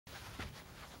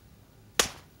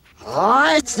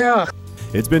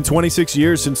It's been 26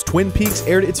 years since Twin Peaks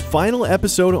aired its final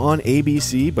episode on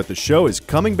ABC, but the show is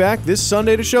coming back this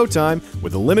Sunday to Showtime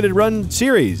with a limited run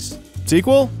series.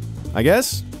 Sequel? I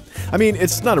guess? I mean,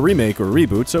 it's not a remake or a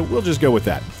reboot, so we'll just go with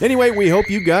that. Anyway, we hope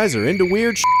you guys are into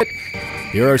weird shit.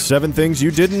 Here are 7 things you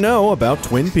didn't know about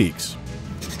Twin Peaks.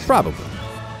 Probably.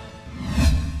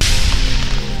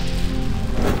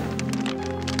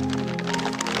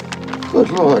 Good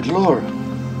Lord, Laura.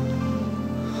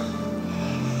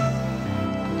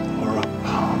 Laura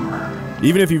Palmer.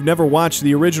 Even if you've never watched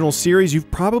the original series, you've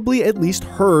probably at least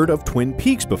heard of Twin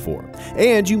Peaks before.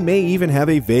 And you may even have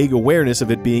a vague awareness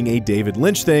of it being a David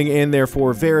Lynch thing and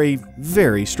therefore very,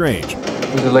 very strange.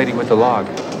 Who's the lady with the log?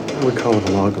 We call her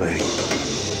the log lady.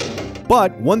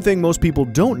 But one thing most people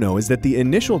don't know is that the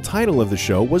initial title of the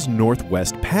show was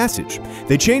Northwest Passage.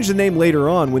 They changed the name later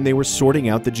on when they were sorting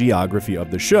out the geography of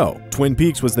the show. Twin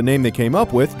Peaks was the name they came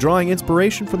up with, drawing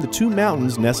inspiration from the 2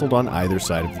 mountains nestled on either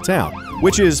side of the town,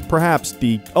 which is perhaps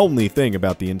the only thing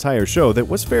about the entire show that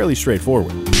was fairly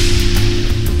straightforward.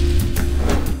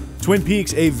 Twin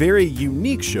Peaks, a very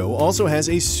unique show, also has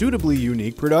a suitably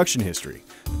unique production history.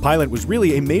 The pilot was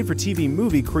really a made-for-TV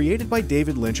movie created by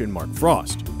David Lynch and Mark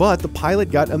Frost, but the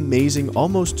pilot got amazing,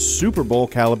 almost Super Bowl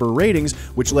caliber ratings,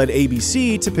 which led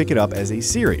ABC to pick it up as a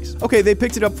series. Okay, they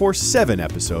picked it up for 7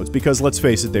 episodes because, let's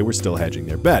face it, they were still hedging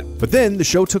their bet. But then the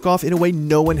show took off in a way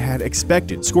no one had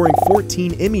expected, scoring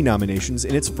 14 Emmy nominations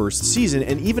in its first season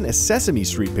and even a Sesame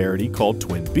Street parody called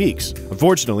Twin Peaks.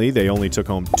 Unfortunately, they only took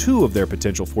home 2 of their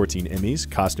potential 14 Emmys,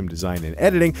 costume design and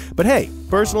editing, but hey,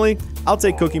 personally, I'll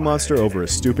take Cookie Monster over a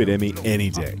stupid Emmy any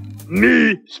day.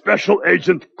 Me, Special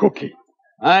Agent Cookie.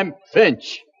 I'm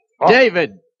Finch.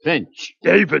 David Finch.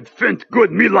 David Finch.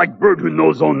 Good. Me like bird who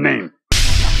knows own name.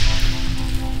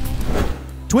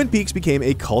 Twin Peaks became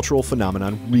a cultural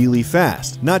phenomenon really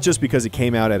fast, not just because it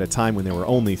came out at a time when there were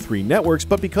only 3 networks,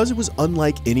 but because it was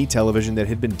unlike any television that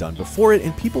had been done before it,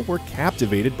 and people were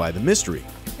captivated by the mystery.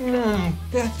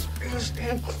 That's just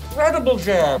incredible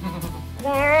job.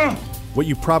 What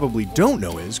you probably don't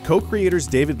know is, co-creators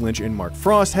David Lynch and Mark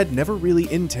Frost had never really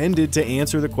intended to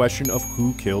answer the question of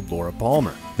who killed Laura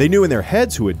Palmer. They knew in their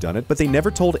heads who had done it, but they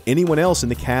never told anyone else in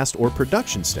the cast or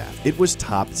production staff. It was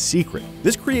top secret.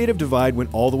 This creative divide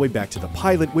went all the way back to the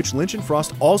pilot, which Lynch and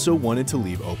Frost also wanted to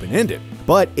leave open-ended.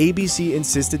 But ABC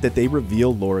insisted that they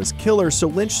reveal Laura's killer, so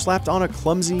Lynch slapped on a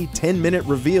clumsy 10-minute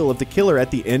reveal of the killer at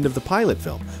the end of the pilot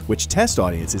film, which test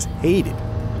audiences hated.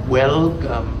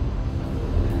 Welcome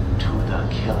to the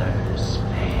killer's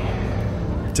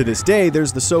lair. To this day,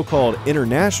 there's the so-called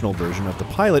international version of the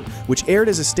pilot, which aired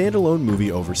as a standalone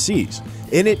movie overseas.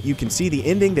 In it, you can see the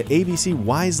ending that ABC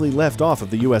wisely left off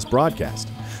of the US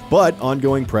broadcast. But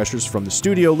ongoing pressures from the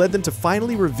studio led them to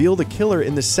finally reveal the killer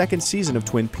in the 2nd season of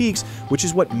Twin Peaks, which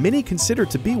is what many consider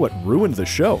to be what ruined the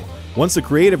show. Once the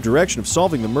creative direction of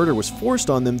solving the murder was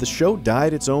forced on them, the show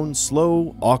died its own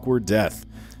slow, awkward death.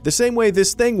 The same way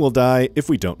this thing will die if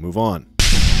we don't move on.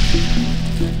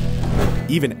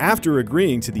 Even after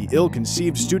agreeing to the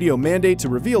ill-conceived studio mandate to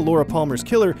reveal Laura Palmer's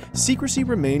killer, secrecy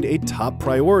remained a top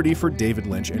priority for David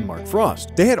Lynch and Mark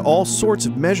Frost. They had all sorts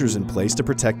of measures in place to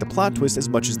protect the plot twist as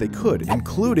much as they could,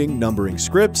 including numbering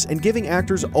scripts and giving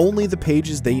actors only the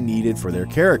pages they needed for their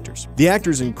characters. The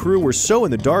actors and crew were so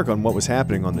in the dark on what was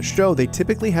happening on the show, they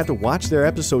typically had to watch their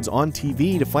episodes on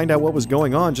TV to find out what was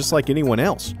going on just like anyone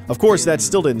else. Of course, that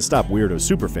still didn't stop weirdo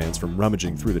superfans from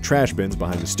rummaging through the trash bins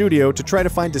behind the studio to try to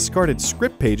find discarded script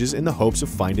pages in the hopes of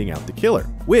finding out the killer.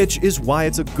 Which is why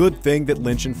it's a good thing that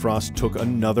Lynch and Frost took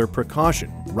another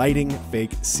precaution: writing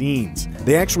fake scenes.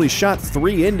 They actually shot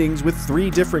 3 endings with 3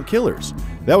 different killers.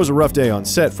 That was a rough day on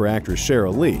set for actress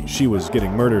Cheryl Lee. She was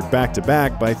getting murdered back to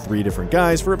back by 3 different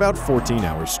guys for about 14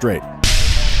 hours straight.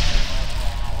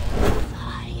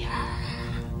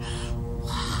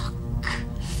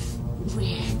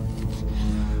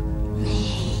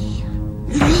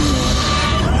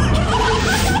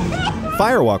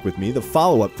 Fire Walk with Me, the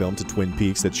follow-up film to Twin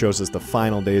Peaks that shows us the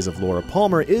final days of Laura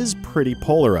Palmer, is pretty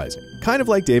polarizing, kind of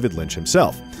like David Lynch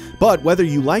himself. But whether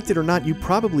you liked it or not, you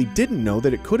probably didn't know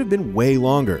that it could have been way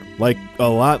longer, like a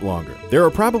lot longer. There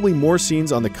are probably more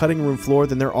scenes on the cutting room floor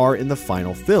than there are in the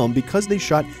final film because they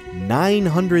shot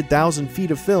 900,000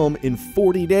 feet of film in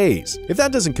 40 days. If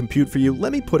that doesn't compute for you,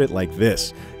 let me put it like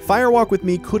this. Fire Walk with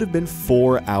Me could have been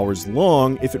 4 hours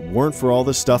long if it weren't for all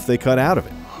the stuff they cut out of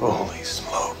it. Holy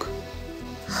smoke.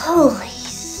 Holy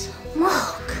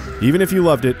smoke. Even if you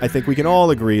loved it, I think we can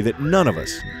all agree that none of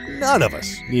us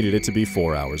needed it to be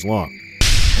 4 hours long.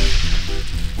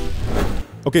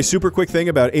 Okay, super quick thing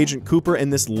about Agent Cooper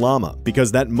and this llama,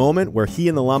 because that moment where he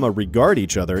and the llama regard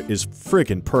each other is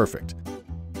freaking perfect.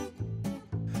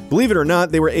 Believe it or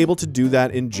not, they were able to do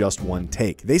that in just one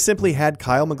take. They simply had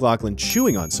Kyle MacLachlan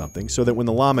chewing on something so that when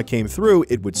the llama came through,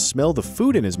 it would smell the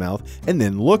food in his mouth and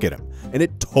then look at him. And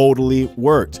it totally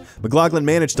worked. MacLachlan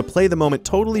managed to play the moment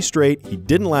totally straight, he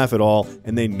didn't laugh at all,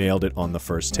 and they nailed it on the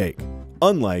first take.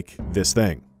 Unlike this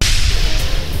thing.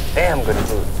 Damn good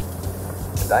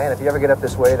food. Diane, if you ever get up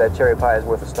this way, that cherry pie is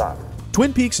worth a stop.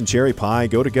 Twin Peaks and cherry pie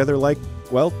go together like,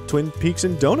 well, Twin Peaks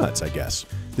and donuts, I guess.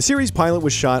 The series pilot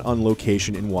was shot on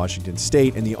location in Washington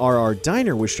State, and the RR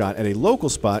Diner was shot at a local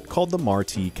spot called the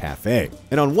Marti Cafe.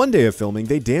 And on one day of filming,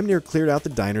 they damn near cleared out the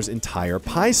diner's entire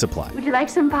pie supply. Would you like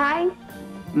some pie?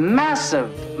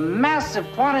 Massive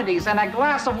quantities and a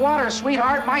glass of water,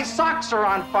 sweetheart. My socks are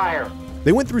on fire.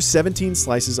 They went through 17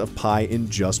 slices of pie in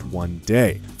just one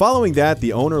day. Following that,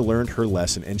 the owner learned her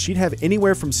lesson, and she'd have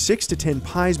anywhere from 6 to 10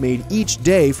 pies made each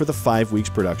day for the 5 weeks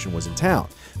production was in town.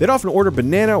 They'd often order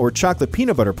banana or chocolate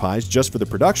peanut butter pies just for the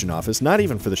production office, not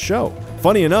even for the show.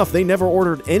 Funny enough, they never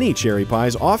ordered any cherry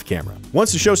pies off camera.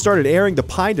 Once the show started airing, the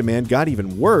pie demand got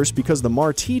even worse because the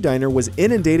Marti Diner was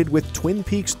inundated with Twin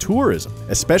Peaks tourism,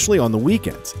 especially on the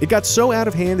weekends. It got so out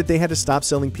of hand that they had to stop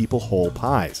selling people whole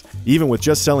pies. Even with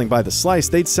just selling by the slice,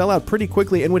 they'd sell out pretty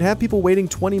quickly and would have people waiting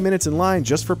 20 minutes in line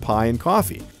just for pie and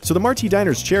coffee. So the Marti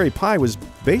Diner's cherry pie was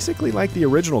basically like the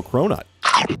original cronut.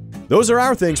 Those are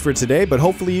our things for today, but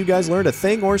hopefully you guys learned a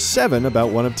thing or 7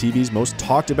 about one of TV's most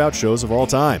talked about shows of all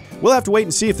time. We'll have to wait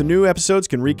and see if the new episodes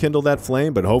can rekindle that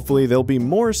flame, but hopefully there'll be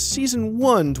more Season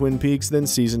 1 Twin Peaks than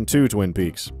Season 2 Twin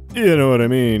Peaks. You know what I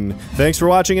mean. Thanks for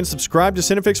watching, and subscribe to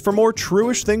CineFix for more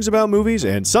true-ish things about movies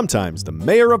and sometimes the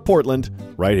mayor of Portland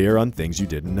right here on Things You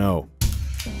Didn't Know.